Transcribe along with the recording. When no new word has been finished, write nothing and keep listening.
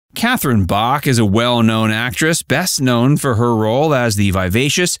Catherine Bach is a well-known actress, best known for her role as the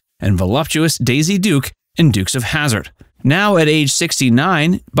vivacious and voluptuous Daisy Duke in Dukes of Hazzard. Now at age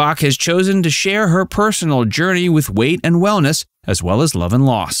 69, Bach has chosen to share her personal journey with weight and wellness, as well as love and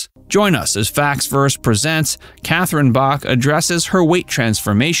loss. Join us as Facts Verse presents Catherine Bach addresses her weight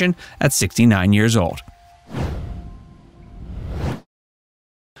transformation at 69 years old.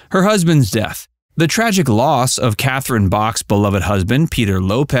 Her husband's death. The tragic loss of Catherine Bach's beloved husband, Peter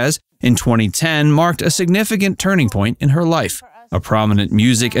Lopez, in 2010 marked a significant turning point in her life. A prominent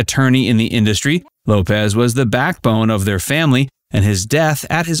music attorney in the industry, Lopez was the backbone of their family, and his death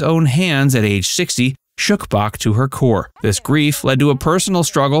at his own hands at age 60 shook Bach to her core. This grief led to a personal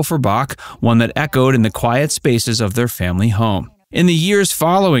struggle for Bach, one that echoed in the quiet spaces of their family home. In the years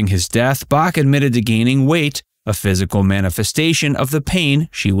following his death, Bach admitted to gaining weight, a physical manifestation of the pain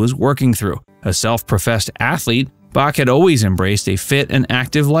she was working through. A self-professed athlete, Bach had always embraced a fit and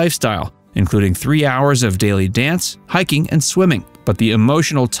active lifestyle, including 3 hours of daily dance, hiking, and swimming. But the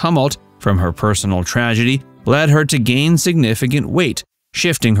emotional tumult from her personal tragedy led her to gain significant weight,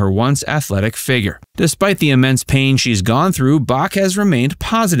 shifting her once athletic figure. Despite the immense pain she's gone through, Bach has remained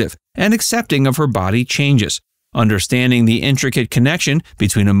positive and accepting of her body changes, understanding the intricate connection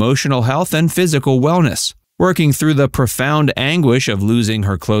between emotional health and physical wellness. Working through the profound anguish of losing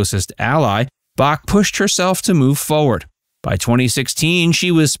her closest ally, Bach pushed herself to move forward. By 2016,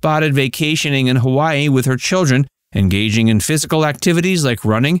 she was spotted vacationing in Hawaii with her children, engaging in physical activities like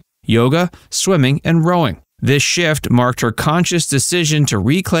running, yoga, swimming, and rowing. This shift marked her conscious decision to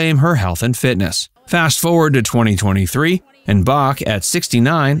reclaim her health and fitness. Fast forward to 2023, and Bach, at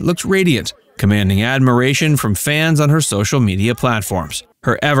 69, looks radiant, commanding admiration from fans on her social media platforms.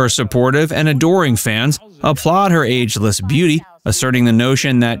 Her ever-supportive and adoring fans applaud her ageless beauty, asserting the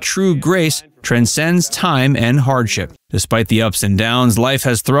notion that true grace transcends time and hardship. Despite the ups and downs life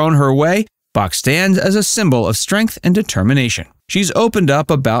has thrown her way, Bach stands as a symbol of strength and determination. She's opened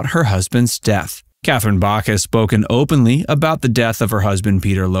up about her husband's death. Catherine Bach has spoken openly about the death of her husband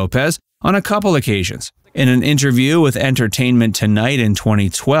Peter Lopez on a couple occasions. In an interview with Entertainment Tonight in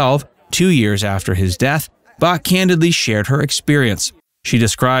 2012, 2 years after his death, Bach candidly shared her experience. She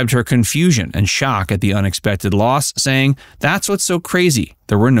described her confusion and shock at the unexpected loss, saying, "That's what's so crazy.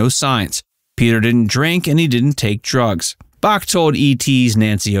 There were no signs. Peter didn't drink and he didn't take drugs." Bach told ET's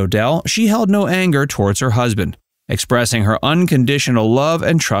Nancy O'Dell she held no anger towards her husband, expressing her unconditional love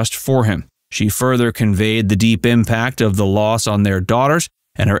and trust for him. She further conveyed the deep impact of the loss on their daughters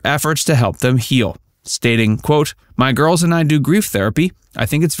and her efforts to help them heal, stating, quote, "My girls and I do grief therapy. I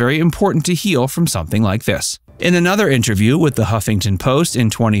think it's very important to heal from something like this." In another interview with the Huffington Post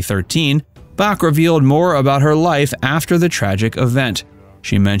in 2013, Bach revealed more about her life after the tragic event.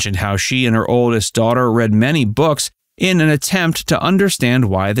 She mentioned how she and her oldest daughter read many books in an attempt to understand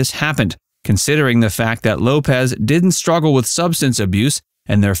why this happened, considering the fact that Lopez didn't struggle with substance abuse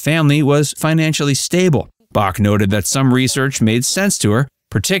and their family was financially stable. Bach noted that some research made sense to her,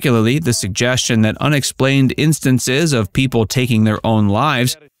 particularly the suggestion that unexplained instances of people taking their own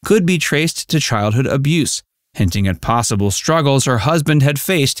lives could be traced to childhood abuse, hinting at possible struggles her husband had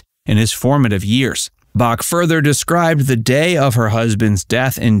faced in his formative years. Bach further described the day of her husband's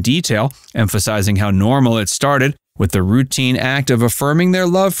death in detail, emphasizing how normal it started with the routine act of affirming their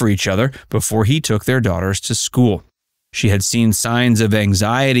love for each other before he took their daughters to school. She had seen signs of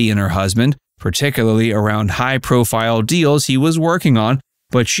anxiety in her husband, particularly around high-profile deals he was working on,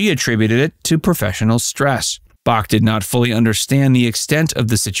 but she attributed it to professional stress. Bach did not fully understand the extent of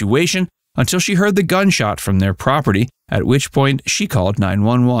the situation until she heard the gunshot from their property, at which point she called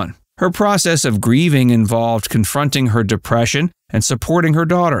 911. Her process of grieving involved confronting her depression and supporting her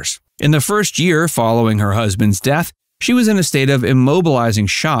daughters. In the first year following her husband's death, she was in a state of immobilizing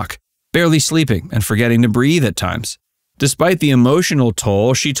shock, barely sleeping and forgetting to breathe at times. Despite the emotional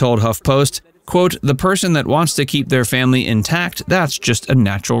toll, she told HuffPost, quote, "The person that wants to keep their family intact, that's just a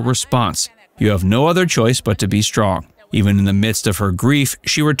natural response. You have no other choice but to be strong." Even in the midst of her grief,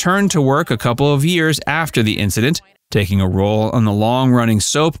 she returned to work a couple of years after the incident, taking a role on the long-running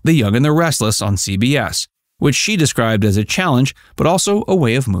soap The Young and the Restless on CBS, which she described as a challenge, but also a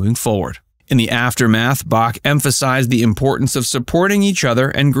way of moving forward. In the aftermath, Bach emphasized the importance of supporting each other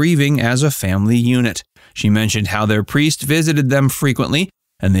and grieving as a family unit. She mentioned how their priest visited them frequently,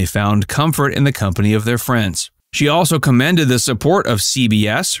 and they found comfort in the company of their friends. She also commended the support of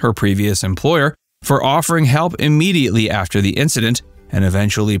CBS, her previous employer, for offering help immediately after the incident and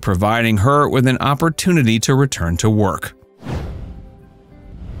eventually providing her with an opportunity to return to work.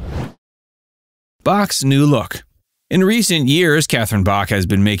 Bach's new look. In recent years, Catherine Bach has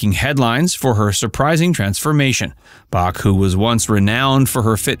been making headlines for her surprising transformation. Bach, who was once renowned for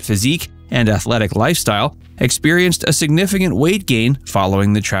her fit physique and athletic lifestyle, experienced a significant weight gain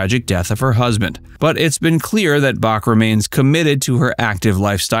following the tragic death of her husband. But it's been clear that Bach remains committed to her active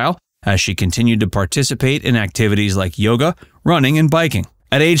lifestyle as she continued to participate in activities like yoga, running, and biking.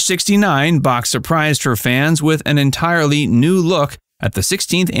 At age 69, Bach surprised her fans with an entirely new look at the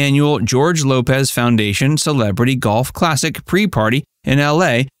 16th annual George Lopez Foundation Celebrity Golf Classic pre-party in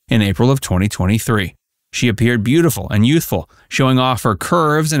LA in April of 2023. She appeared beautiful and youthful, showing off her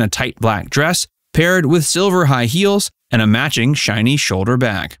curves in a tight black dress paired with silver high heels and a matching shiny shoulder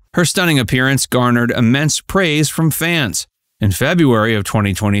bag. Her stunning appearance garnered immense praise from fans. In February of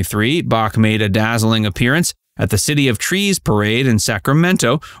 2023, Bach made a dazzling appearance at the City of Trees parade in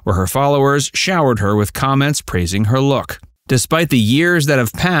Sacramento, where her followers showered her with comments praising her look. Despite the years that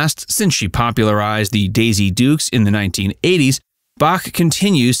have passed since she popularized the Daisy Dukes in the 1980s, Bach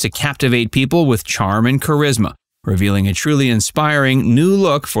continues to captivate people with charm and charisma, revealing a truly inspiring new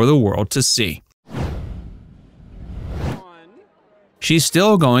look for the world to see. She's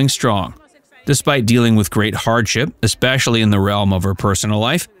still going strong. Despite dealing with great hardship, especially in the realm of her personal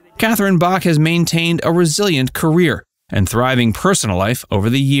life, Catherine Bach has maintained a resilient career and thriving personal life over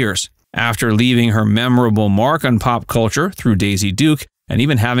the years. After leaving her memorable mark on pop culture through Daisy Duke and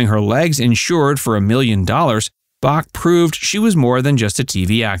even having her legs insured for $1 million, Bach proved she was more than just a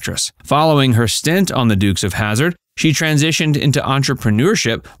TV actress. Following her stint on the Dukes of Hazzard, she transitioned into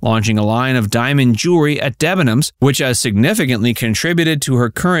entrepreneurship, launching a line of diamond jewelry at Debenhams, which has significantly contributed to her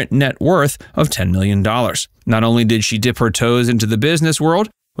current net worth of $10 million. Not only did she dip her toes into the business world,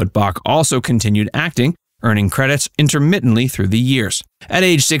 but Bach also continued acting, earning credits intermittently through the years. At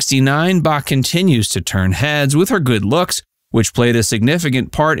age 69, Bach continues to turn heads with her good looks, which played a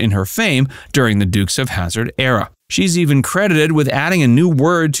significant part in her fame during the Dukes of Hazzard era. She's even credited with adding a new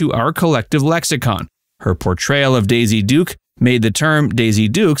word to our collective lexicon. Her portrayal of Daisy Duke made the term Daisy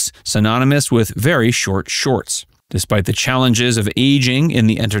Dukes synonymous with very short shorts. Despite the challenges of aging in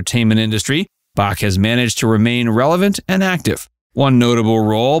the entertainment industry, Bach has managed to remain relevant and active. One notable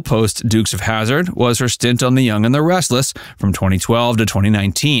role post-Dukes of Hazzard was her stint on The Young and the Restless from 2012 to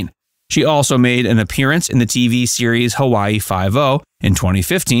 2019. She also made an appearance in the TV series Hawaii Five-0 in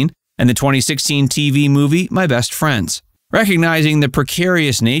 2015 and the 2016 TV movie My Best Friends. Recognizing the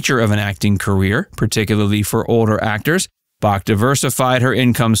precarious nature of an acting career, particularly for older actors, Bach diversified her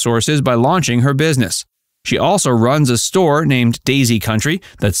income sources by launching her business. She also runs a store named Daisy Country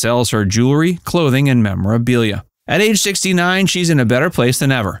that sells her jewelry, clothing, and memorabilia. At age 69, she's in a better place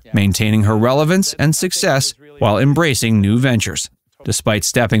than ever, maintaining her relevance and success while embracing new ventures. Despite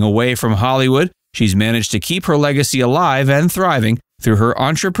stepping away from Hollywood, she's managed to keep her legacy alive and thriving through her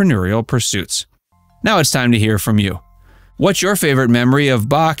entrepreneurial pursuits. Now it's time to hear from you. What's your favorite memory of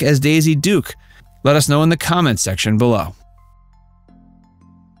Bach as Daisy Duke? Let us know in the comments section below.